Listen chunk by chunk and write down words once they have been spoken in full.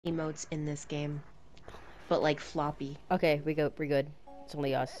emotes in this game, but like floppy. Okay, we're good. It's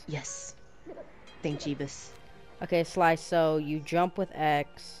only us. Yes. Thank Jeebus. Okay, Slice, so you jump with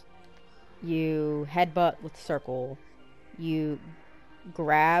X, you headbutt with circle, you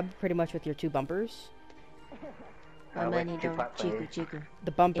grab pretty much with your two bumpers. My money don't jiggle jiggle.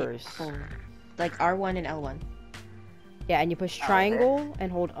 The bumpers. Like R1 and L1. Yeah, and you push triangle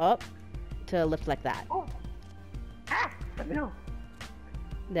and hold up to lift like that. Oh. Ah, let me know.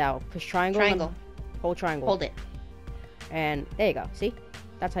 Now, push triangle. Triangle. Hold triangle. Hold it. And there you go. See?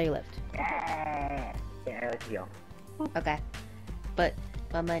 That's how you lift. Yeah, let's go. Okay. But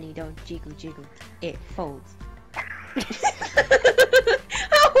my money don't jiggle jiggle. It folds.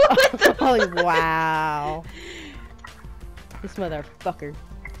 Oh, wow. This motherfucker.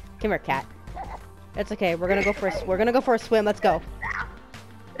 Come here, cat. It's okay. We're gonna go for a swim. Let's go.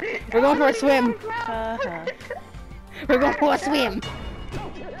 We're going for a swim. We're going for a swim.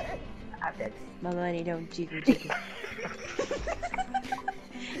 I'm dead. My money don't jiggle jiggle.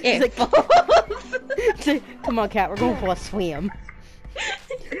 It Like, folds. come on, cat. We're going for a swim.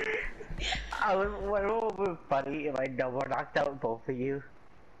 What would be funny if I double knocked out both of you?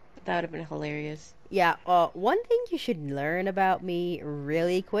 That would have been hilarious. Yeah. One thing you should learn about me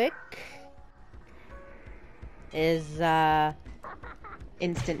really quick is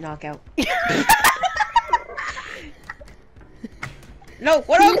Instant knockout. No,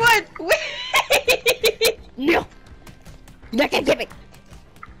 what on what? Wait! no. No, can't get me.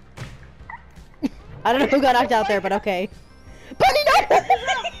 I don't know who got knocked out there, but okay. Bunny, no!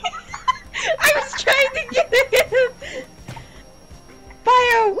 I was trying to get him!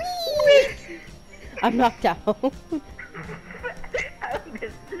 Bio! Wait! I'm knocked out.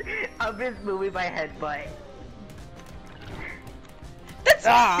 I'm just moving my head, but... That's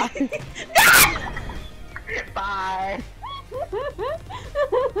Bye!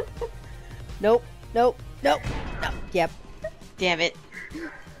 Nope. No. Yep. Damn it.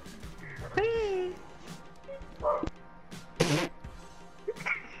 Whee!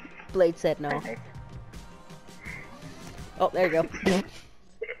 Blade said no. Oh, there you go.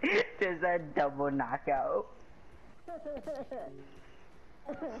 There's a double knockout.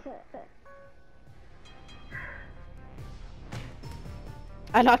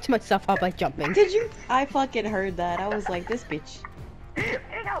 I knocked myself out by jumping. Did you? I fucking heard that. I was like, this bitch.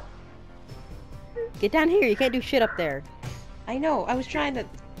 Get down here. You can't do shit up there. I know. I was trying to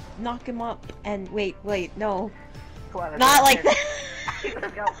knock him up and wait, no. Not Not like that.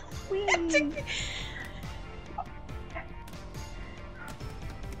 Let's go. Whee!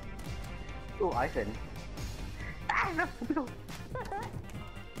 Oh, I said. Ah, no, let me go.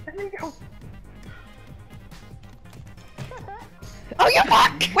 Let me go. Oh, you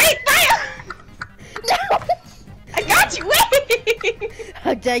fuck! Wait, Bio! No! I got you, wait!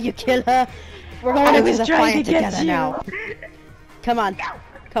 How dare you kill her? We're going into the fire together now. Come on. No.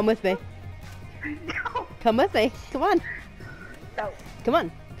 Come with me. No. Come with me. Come on. No. Come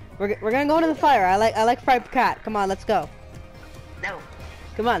on. We're gonna go into the fire. I like fried cat. Come on, let's go. No.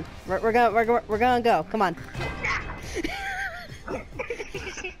 Come on. We're gonna go. Come on.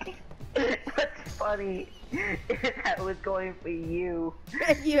 What's funny is I was going for you.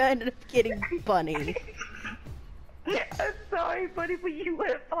 You ended up getting bunny. I'm sorry, buddy, but you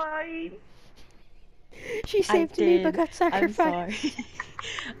went fine. She saved me but got sacrificed. I'm sorry.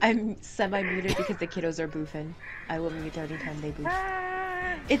 I'm semi-muted because the kiddos are boofing. I will mute every time they boof.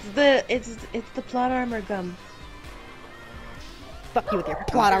 Ah. It's the plot armor gum. Fuck you with your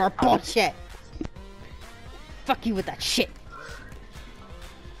plot armor bullshit. Fuck you with that shit.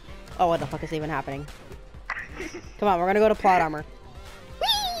 Oh, what the fuck is even happening? Come on, we're gonna go to plot armor.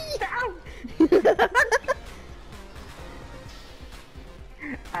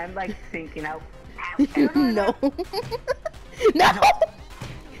 I'm like sinking out. No. No.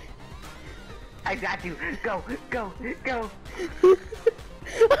 I got you. Go, go, go. What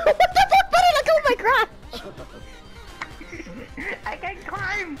the fuck, buddy? Let go of my crotch. I can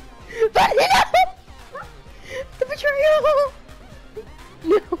climb. Buddy, no. The betrayal.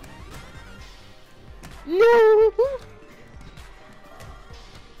 No. No.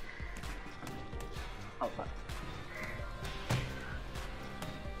 Oh, fuck.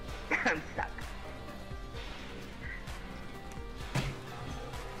 I'm stuck.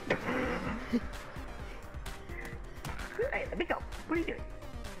 Hey, let me go. What are you doing?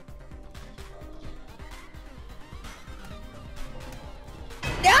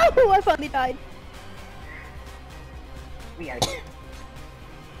 No, I finally died. We gotta go.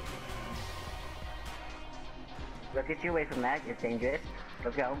 Look at you away from that. It's dangerous.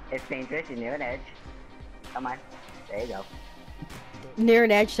 Let's go. It's dangerous. You're near an edge. Come on. There you go. Near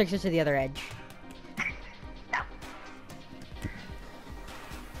an edge, sticks it to the other edge.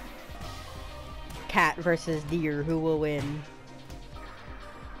 Cat versus deer, who will win?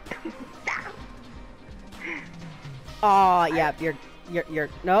 Oh, yeah, you're,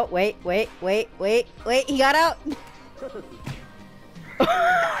 no, wait, he got out!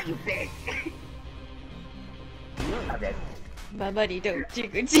 Oh, you bitch! I'm dead. My buddy don't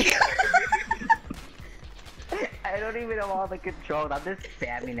jiggle jiggle. I don't even know all the controls. I'm just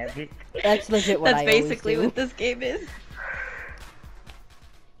spamming everything. That's legit what That's I basically always what this game is. do.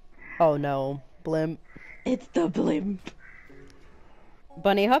 Oh no, blimp. It's the blimp.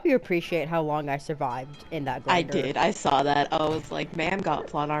 Bunny, I hope you appreciate how long I survived in that I grinder. did. I saw that. I was like, ma'am got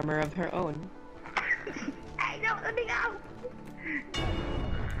plot armor of her own. Hey, no, let me go!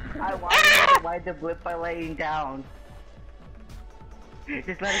 I wanted to ride the blip by laying down.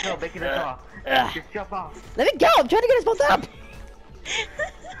 Just let it go, make it a talk. Just jump off. Let me go! I'm trying to get us both up!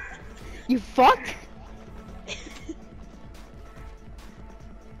 You fuck!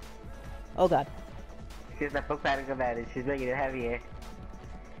 Oh god. She has that foot panic advantage. She's making it heavier.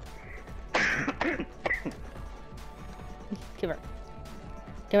 Come here.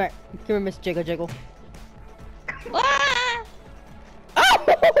 Come here. Come here, Miss Jiggle Jiggle. Ah! Oh!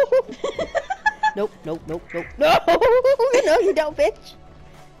 Nope. No! No, you don't, bitch!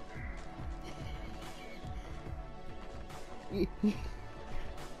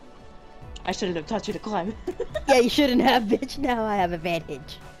 I shouldn't have taught you to climb. Yeah, you shouldn't have, bitch. Now I have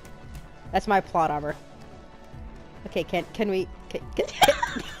advantage. That's my plot armor. Okay, can we...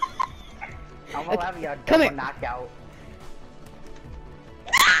 I'm gonna have you a Come double here. knockout.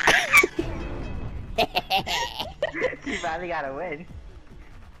 She finally got a win.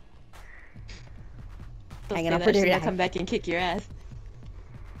 Don't Hanging say on that, for dear she's gonna life. come back and kick your ass.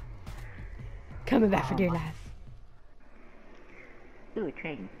 Coming back for dear life. Ooh, a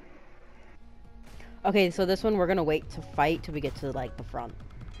train. Okay, so this one we're gonna wait to fight till we get to, like, the front.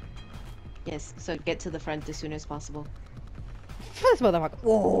 Yes, so get to the front as soon as possible. This motherfucker.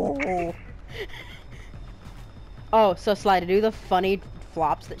 Whoa. Oh, so Sly, to do the funny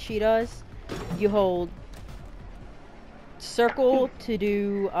flops that she does, you hold circle to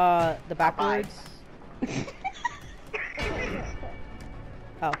do the backwards.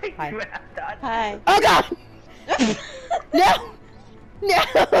 Oh, hi. Hi. Oh god! No! No!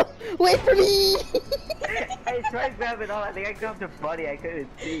 Wait for me! I tried grabbing all. I think I grabbed a buddy. I couldn't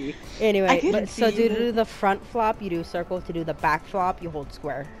see. Anyway, I couldn't but so see to either. do the front flop, you do circle. To do the back flop, you hold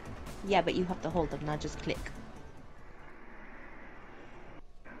square. Yeah, but you have to hold them, not just click.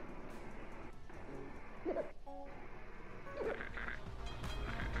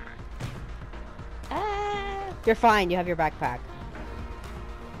 Ah! You're fine, you have your backpack.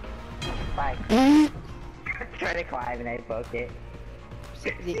 Bye. Try to climb and I broke it.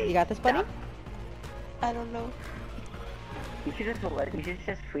 You got this, buddy? I don't know. You should just let. You should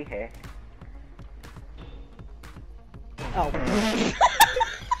just free her. Oh.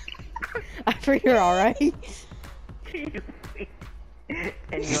 I freed her, alright? And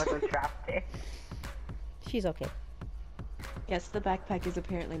you also trapped it. She's okay. Yes, the backpack is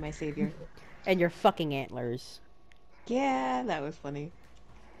apparently my savior. And your fucking antlers. Yeah, that was funny.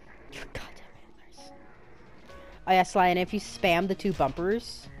 Your goddamn antlers. Oh yeah, Sly, and if you spam the two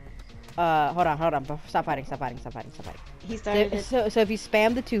bumpers... hold on. Stop fighting. He started it. So if you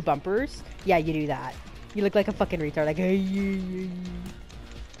spam the two bumpers, yeah, you do that. You look like a fucking retard, like...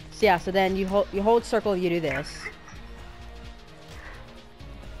 So yeah, so then you hold circle, you do this.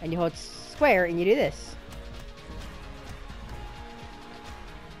 And you hold square, and you do this.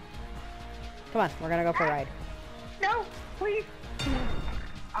 Come on, we're gonna go for a ride. No, please.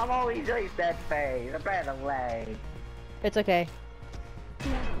 I'm always like that face. I'm trying to leg. It's okay.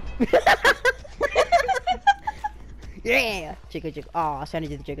 Yeah! Jiggle jiggle. Aw, I was trying to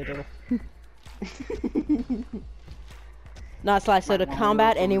do the jiggle jiggle. Not Sly, so to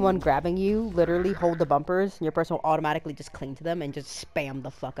combat anyone grabbing you, literally hold the bumpers, and your person will automatically just cling to them and just spam the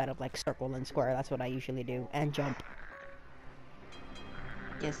fuck out of, like, circle and square. That's what I usually do. And jump.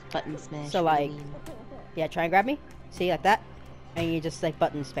 Yes, button smash. So, what do you like- mean? Yeah, try and grab me. See, like that? And you just, like,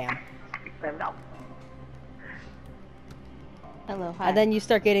 button spam. No. Hello, hi. And then you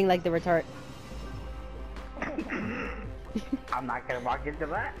start getting, like, the retard. I'm not gonna walk into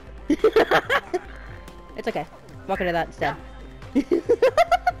that. It's okay. Walk into that instead.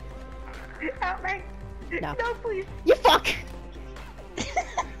 Help me. No. No, please. You fuck!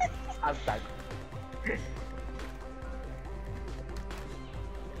 I'm stuck.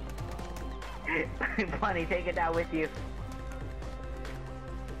 Bunny, take it down with you.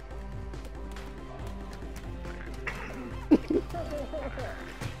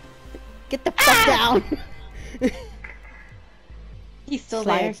 Get the fuck down! He's still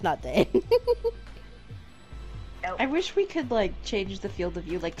there. Slime's not dead. I wish we could like change the field of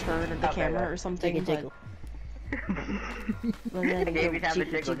view, like turn the Okay, camera yeah. or something. Jiggle, But jiggle. well, then I gave you go time to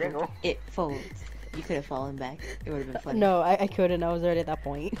jiggle, jiggle, jiggle. It folds. You could have fallen back. It would have been funny. No, I couldn't. I was already at that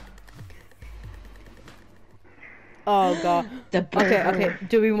point. Oh god. The Okay, burger. okay.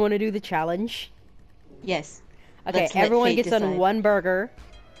 Do we want to do the challenge? Yes. Okay, Let's let everyone fate gets on decide. one burger.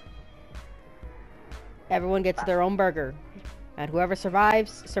 Everyone gets their own burger. And whoever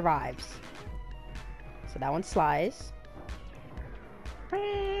survives, survives. So that one slides.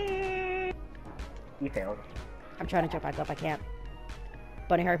 You failed. I'm trying to jump back up, I can't.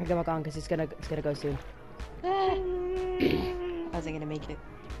 Bunny, hurry, pick him up on, because it's gonna go soon. I wasn't gonna make it.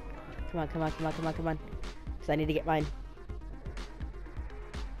 Come on, come on, come on, come on, come on. Because I need to get mine.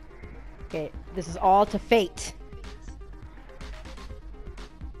 Okay, this is all to fate.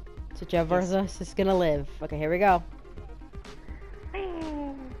 So whichever of us is gonna live. Okay, here we go.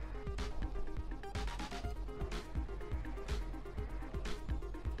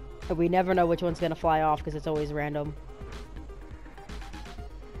 But we never know which one's gonna fly off because it's always random.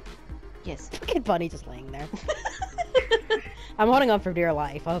 Yes. Fucking Bunny just laying there. I'm holding on for dear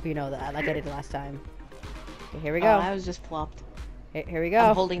life. I hope you know that, like I did last time. Okay, here we go. I was just flopped. Here we go.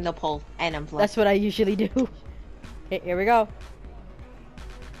 I'm holding the pole, and I'm flopped. That's what I usually do. Okay, here we go.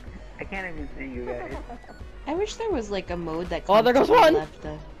 I can't even see you guys. I wish there was like a mode that. Oh, there goes constantly one!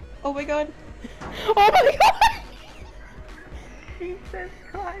 left Oh my god. Oh my god! Jesus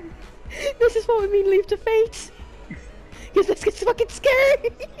Christ. This is what we mean leave to fate. Because this gets fucking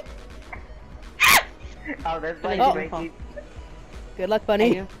scary. Oh, that's I my didn't fall. Good luck, I Bunny.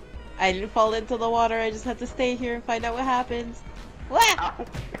 knew. I didn't fall into the water. I just had to stay here and find out what happens. Wah! Ow.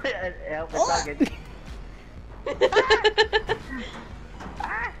 Help, it's not good.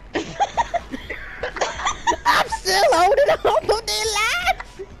 I'm still holding on for dear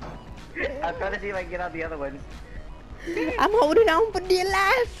life. I'm trying to see if I can get on the other ones. I'm holding on for dear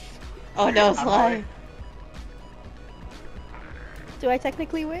life. Oh no, I'm Sly. sorry. Do I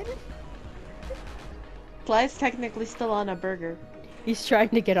technically win? Sly's technically still on a burger. He's trying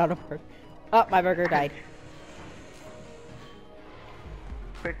to get on a burger. Oh, my burger died.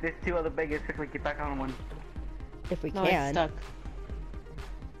 Quick, there's two other beggars. Quickly, get back on one. If we No, it's can. stuck.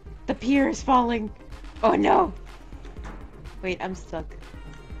 The pier is falling. Oh no. Wait, I'm stuck.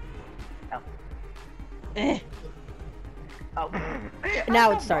 Oh. Eh. Oh. Now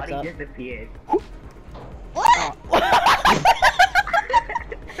My it starts body up. disappeared. Oh.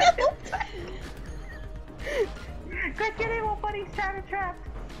 Quick, get in while Buddy's trying to trap.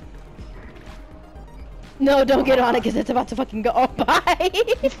 No, don't get on it because it's about to fucking go. Oh, bye.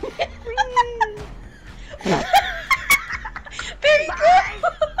 There he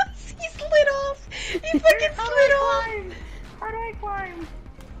goes! He slid off! He fucking How do slid I off! climb? How do I climb?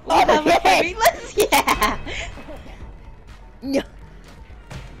 We'll have a Okay. funny- Let's, yeah! No.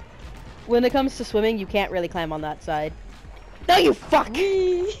 When it comes to swimming, you can't really climb on that side. No, you fuck!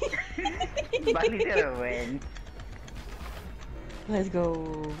 Buddy's gonna win. Let's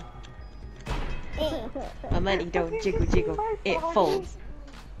go. My money don't jiggle jiggle, it folds.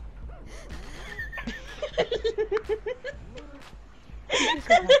 Here's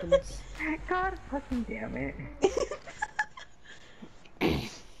what happens. God fucking damn it.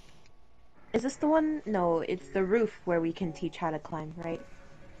 Is this the one? No, it's the roof where we can teach how to climb, right?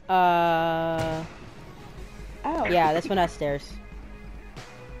 Oh. Yeah, this one has stairs.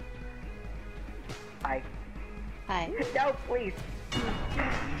 Hi. Hi. No, please.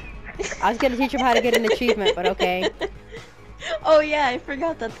 I was gonna teach him how to get an achievement, but okay. Oh yeah, I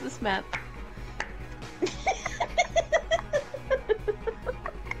forgot that's this map.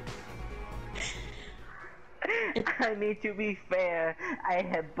 I need to be fair. I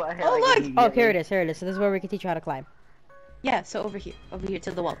have butt Oh, look! Oh, here it is, here it is. So this is where we can teach you how to climb. Yeah, so over here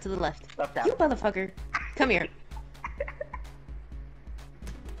to the wall, to the left. Left out. You motherfucker, come here.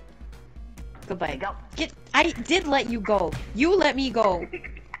 Goodbye. Go. Get. I did let you go. You let me go.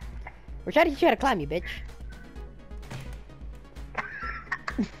 We're trying to teach you how to climb, you bitch.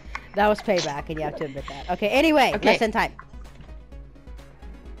 That was payback, and you have to admit that. Okay, anyway, Okay. lesson time.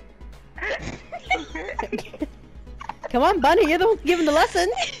 Come on, Bunny, you're the one giving the lesson.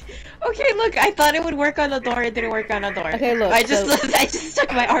 Okay, look, I thought it would work on the door. It didn't work on the door. Okay, look, I just so- I just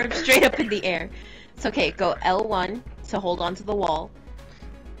stuck my arm straight up in the air. It's okay. Go L1 to hold onto the wall.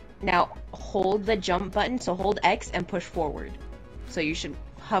 Now hold the jump button. So hold X and push forward. So you should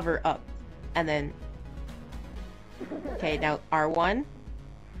hover up, and then. Okay, now R1.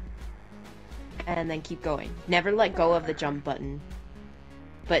 And then keep going. Never let go of the jump button.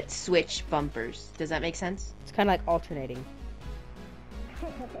 but switch bumpers. Does that make sense? It's kind of like alternating.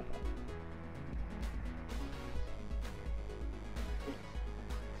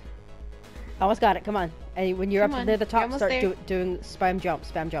 Almost got it. Come on. And when you're Come up on, near the you're top, almost start there. doing spam jump.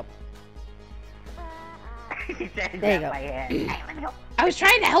 Spam jump. He said, There you grab go. my hand. Hey, let me help. I was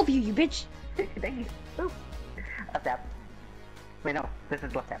trying to help you, you bitch. Thank you. Ooh. Up tap. Wait, no. This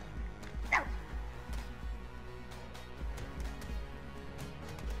is left tap. No.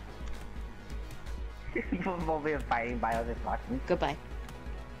 People will be fighting bio this watching. Goodbye.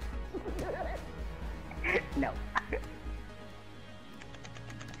 No.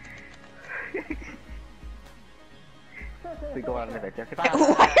 We go on an adventure.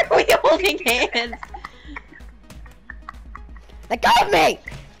 Why are we holding hands? Let go of me!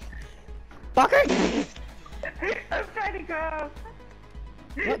 Fucker! I'm trying to grab.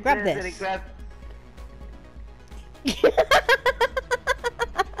 Look, grab this. Grab.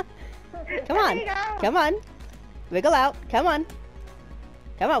 Come on. There you go. Come on. Wiggle out. Come on.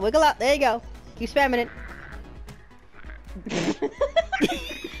 Come on, wiggle out. There you go. Keep spamming it.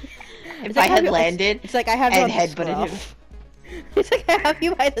 If I had landed it's like I have you and on the headbutted him. scruff. It's like I have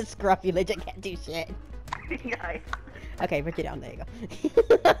you by the scruff, you legit can't do shit. Okay, break it down. There you go.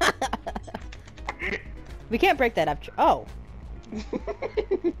 We can't break that up. Oh.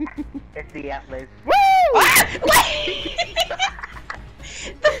 It's the Atlas. Woo! Ah! Wait!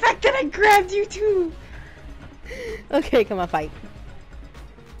 The fact that I grabbed you too. Okay, come on, fight.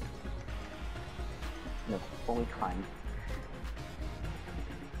 No, only climb.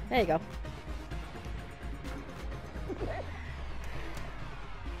 There you go.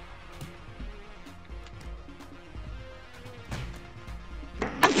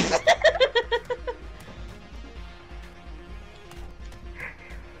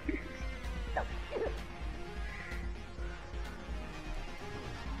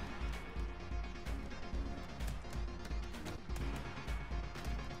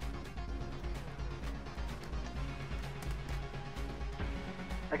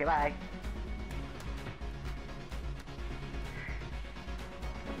 Okay, bye.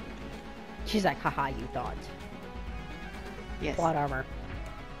 She's like, haha, you thought. Yes. Plot armor.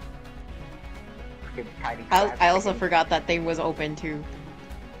 Good tiny I crab also chicken. forgot that thing was open too.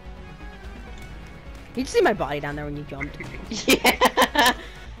 You see my body down there when you jumped. Yeah.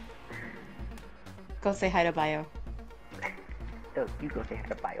 Go say hi to Bio. Oh, you go say hi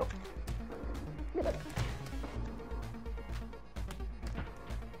to bio.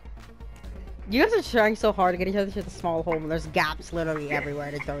 You guys are trying so hard to get each other to the small hole, and there's gaps literally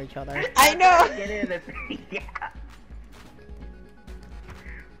everywhere to throw each other. I know. Get in this. Yeah.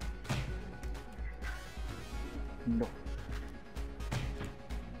 No.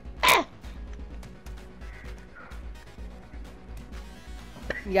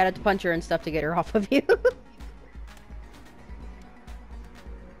 You gotta punch her and stuff to get her off of you.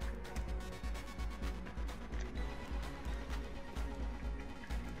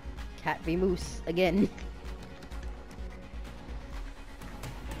 Cat v moose again.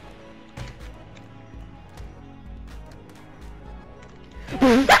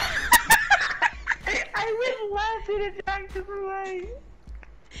 I was laughing at Jack Superman.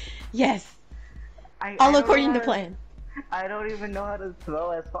 Yes. I All don't according know to how plan. I don't even know how to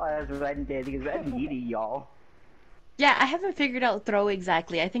throw as far as Ren did because Ren needy, y'all. Yeah, I haven't figured out throw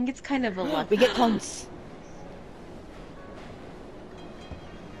exactly. I think it's kind of a luck. We get cunts.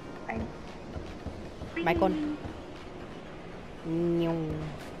 My con. Nyong.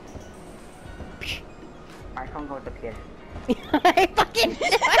 I can't go with the kid. I fucking.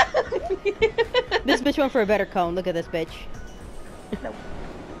 This bitch went for a better cone. Look at this bitch. No.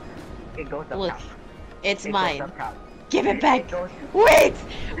 It goes up Look, top. it's It mine. goes up top. Give it back. It goes... Wait!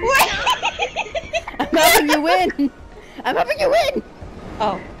 Wait! I'm helping you win. I'm helping you win.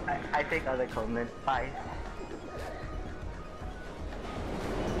 Oh. I take other cone then. Bye.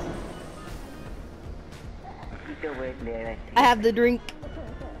 You still wait there. I have the drink.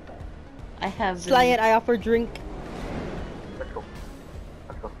 I have Slay it. I offer drink. Let's go.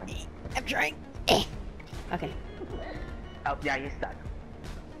 Let's go, friend. I'm trying. Okay. Oh, yeah, you're stuck.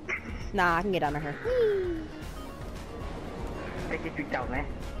 Nah, I can get under her. Take your feet down, man.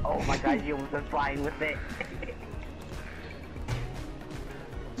 Oh my god, you almost went flying with it.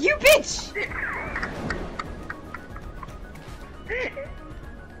 You bitch!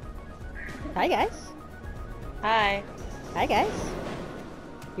 Hi guys. Hi. Hi guys.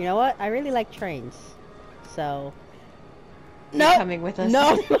 You know what? I really like trains. So. You're No. coming with us. No,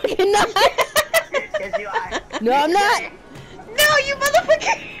 I'm fucking not. Yes, you are. No, I'm not. No, you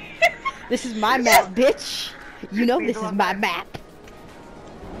motherfucker! This is my map, bitch. You know this is my map.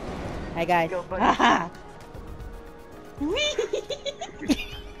 Hi guys. Go, buddy. Haha.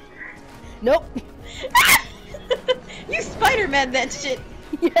 Nope. You Spider-Man that shit.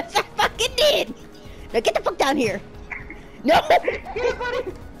 Yes, I fucking did. Now get the fuck down here. No. Here,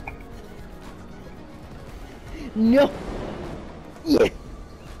 buddy. No. Yeah.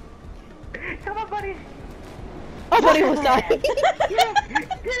 Come on, buddy. Oh, buddy almost died.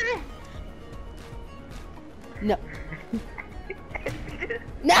 No.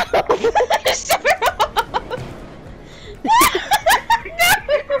 No. Shut her off. No.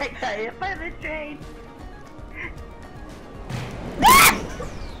 I got hit by the train.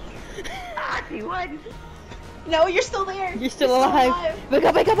 Ah, she won. No, you're still there. You're still alive. Wake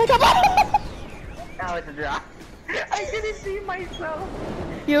up, wake up, wake up. Now it's a drop. I didn't see myself.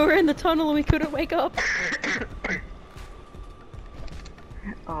 You were in the tunnel and we couldn't wake up.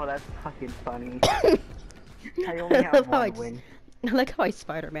 Oh, that's fucking funny. I only have love how one win. I like how I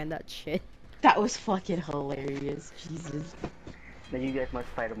Spider-Man that shit. That was fucking hilarious. Jesus. Then you guys must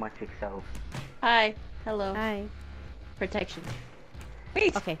fight amongst yourselves. Hi. Hello. Hi. Protection.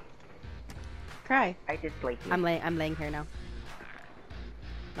 Wait. Okay, Cry. I just like you. I'm laying here now.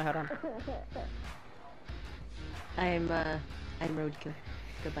 Oh, hold on. I'm roadkill.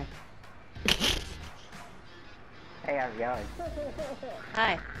 Goodbye. Hey, how's it going?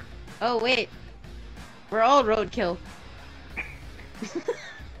 Hi. Oh wait. We're all roadkill.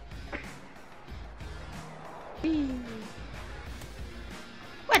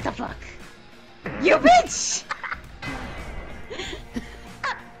 What the fuck? You bitch!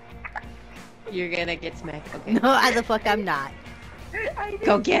 You're gonna get smacked. Okay. No, as the fuck I'm not.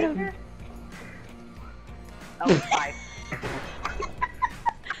 Go get him. Oh, five.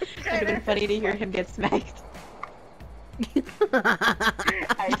 It would have been funny to hear him get smacked.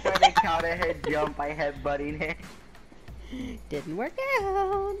 I tried to counter her jump by headbutting her. Didn't work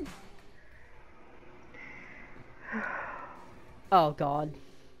out. Oh god.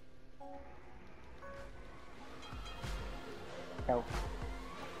 No.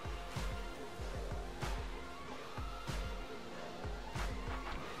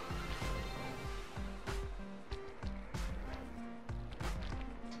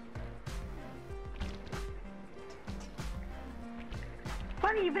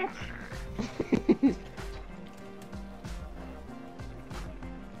 Funny bitch.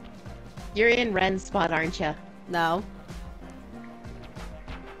 You're in Ren's spot, aren't you? No.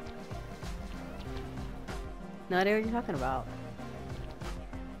 No idea what you're talking about.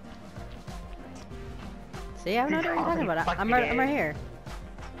 See, I have no idea what you're talking about. I'm right here.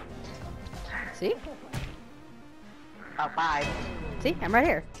 See? Oh, five. See? I'm right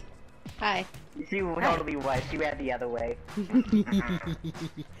here. Hi. She totally was. She ran the other way.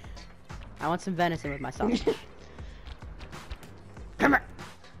 I want some venison with my sauce. Come here.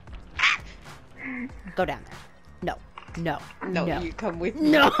 Go down there. No. No. No, No. you come with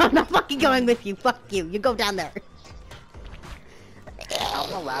me. No, I'm not fucking going with you. Fuck you. You go down there.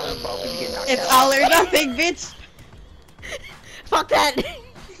 I'm allowing both of you to get knocked It's out. all or nothing, bitch. Fuck that.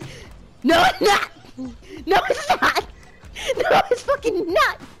 No, it's not. No, it's not. No, it's fucking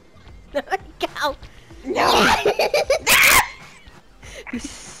not. No, go. No. You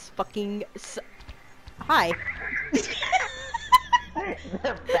fucking. Hi.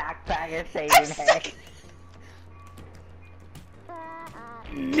 The backpack is saving I'm her. sick.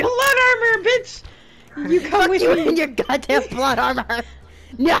 Blood armor, bitch. You come Fuck with you me. in your goddamn blood armor.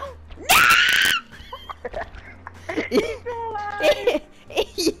 No.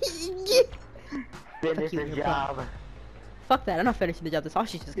 Finish you the and your job. Fuck that. I'm not finishing the job. This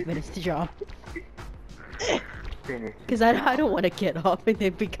Aussie just finished the job. Finish. Cause I don't want to get up and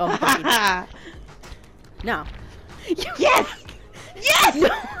then become fucking. No. Yes. Yes. No.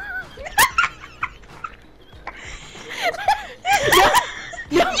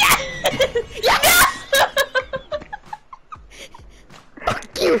 No. Yes.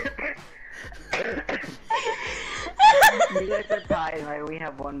 Fuck you. You guys are tied, right? We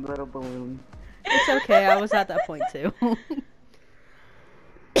have one little balloon. It's okay. I was at that point too.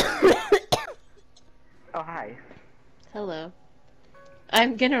 Oh, hi. Hello.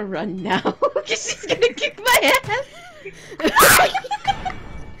 I'm gonna run now, cause she's gonna kick my ass.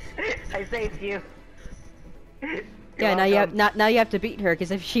 I saved you. Yeah. Now you have now you have to beat her.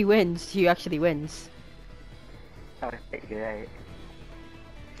 Cause if she wins, she actually wins. Oh, you're right.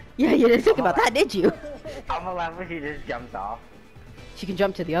 Yeah. You didn't think about that, did you? I'm allowed when she just jumps off. She can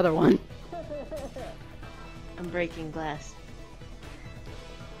jump to the other one. I'm breaking glass.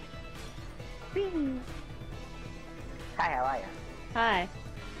 Hi, how are you? Hi.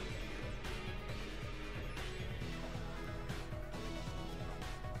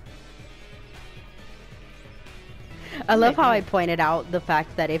 I love how I pointed out the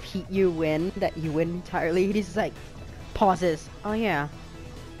fact that if you win, that you win entirely. He's just like, pauses. Oh yeah.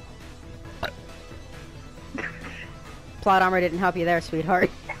 Plot armor didn't help you there,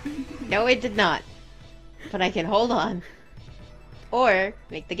 sweetheart. No, it did not. But I can hold on. Or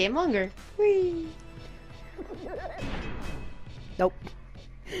make the game longer. Whee! Nope.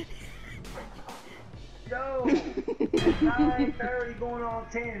 Yo! It's 9:30 going on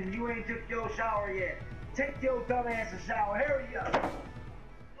 10 and you ain't took your shower yet. Take your dumb ass a shower. Hurry up!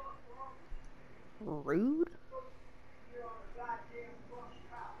 Rude.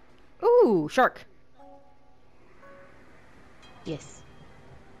 Ooh, shark. Yes.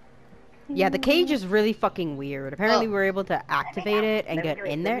 Yeah, the cage is really fucking weird. Apparently we're able to activate it and get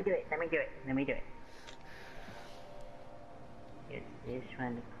in there. Let me do it. Use this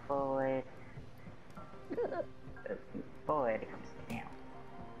one to pull it. Pull it, it comes down.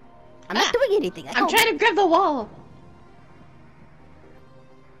 I'm not doing anything. I'm trying to grab the wall.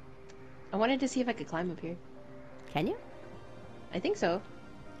 I wanted to see if I could climb up here. Can you? I think so.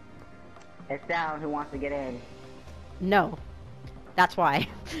 It's down. Who wants to get in? No. That's why.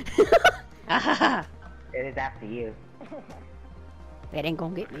 Ahaha. It is after you. It ain't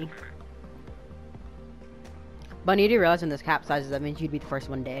gonna get me. Bunny, you do realize when this capsizes, that means you'd be the first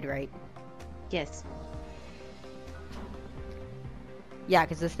one dead, right? Yes. Yeah,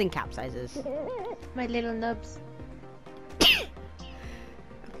 because this thing capsizes. My little nubs.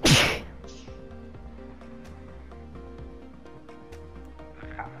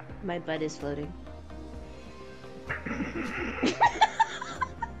 My butt is floating.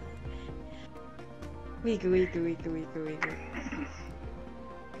 Wiggle, wiggle, wiggle, wiggle, wiggle.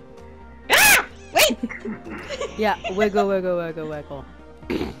 Ah! Wait! Yeah, wiggle, wiggle, wiggle, wiggle.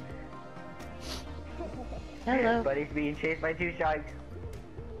 Hello. Buddy's being chased by 2 sharks.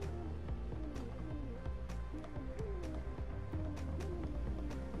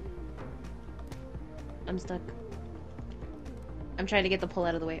 I'm stuck. I'm trying to get the pull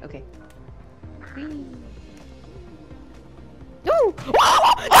out of the way. Okay. Whee. No!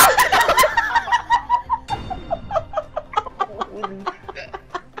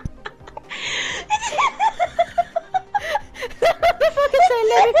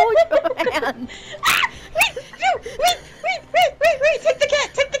 Let me hold your hand. Wait! No! Wait! Take the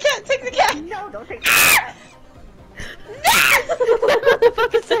cat! No, don't take that. The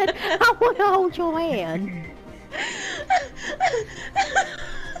motherfucker said, I want to hold your hand.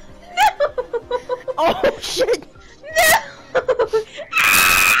 No! Oh shit! No!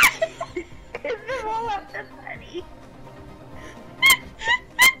 It's the roll up the buddy.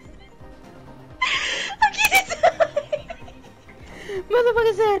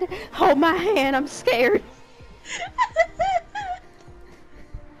 Motherfucker said, hold my hand, I'm scared.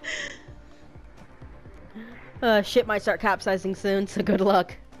 Shit might start capsizing soon, so good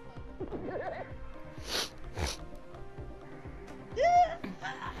luck.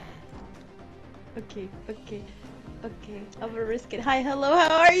 Okay. I'm gonna risk it. Hi, hello,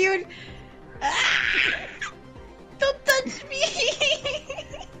 how are you? Don't touch me!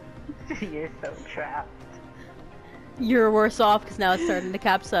 You're so trapped. You're worse off because now it's starting to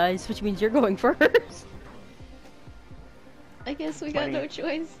capsize, which means you're going first. I guess we got Buddy. no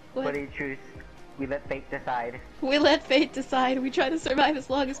choice. What? Buddy, truth. We let fate decide. We let fate decide. We try to survive as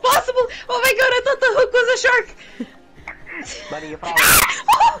long as possible. Oh my god, I thought the hook was a shark! Buddy, you're falling.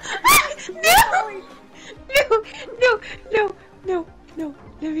 No!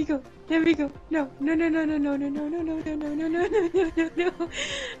 Let me go. No.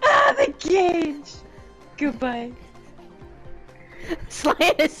 Ah, the cage! Goodbye.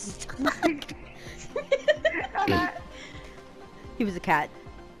 Slide is stuck. I'm not. He was a cat.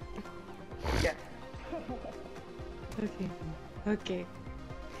 Yeah. Okay.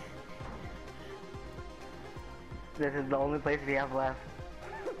 This is the only place we have left.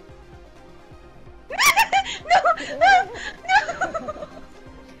 No!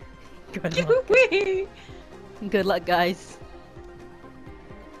 Good Get luck. away! Good luck, guys.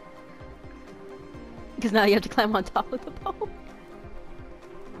 Because now you have to climb on top of the boat.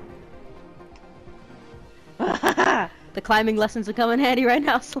 The climbing lessons will come in handy right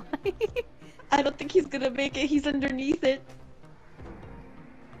now, Sly. I don't think he's gonna make it. He's underneath it.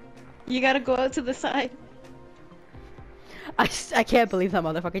 You gotta go out to the side. I can't believe that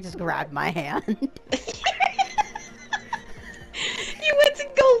motherfucker just grabbed my hand. You went to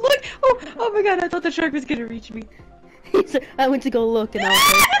go look. Oh my god! I thought the shark was gonna reach me. I went to go look and I was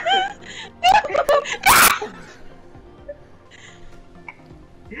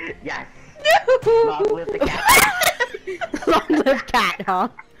like, Yes! No! Long live the cat! long live cat, huh?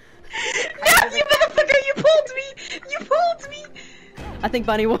 No, you motherfucker! You You pulled me! You pulled me! I think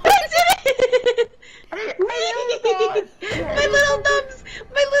Bunny won. I did it! My little nubs!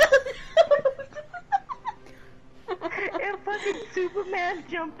 My little nubs! And fucking Superman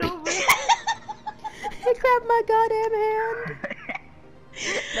jumped over. He grabbed my goddamn hand.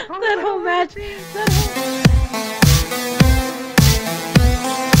 That whole match. That whole...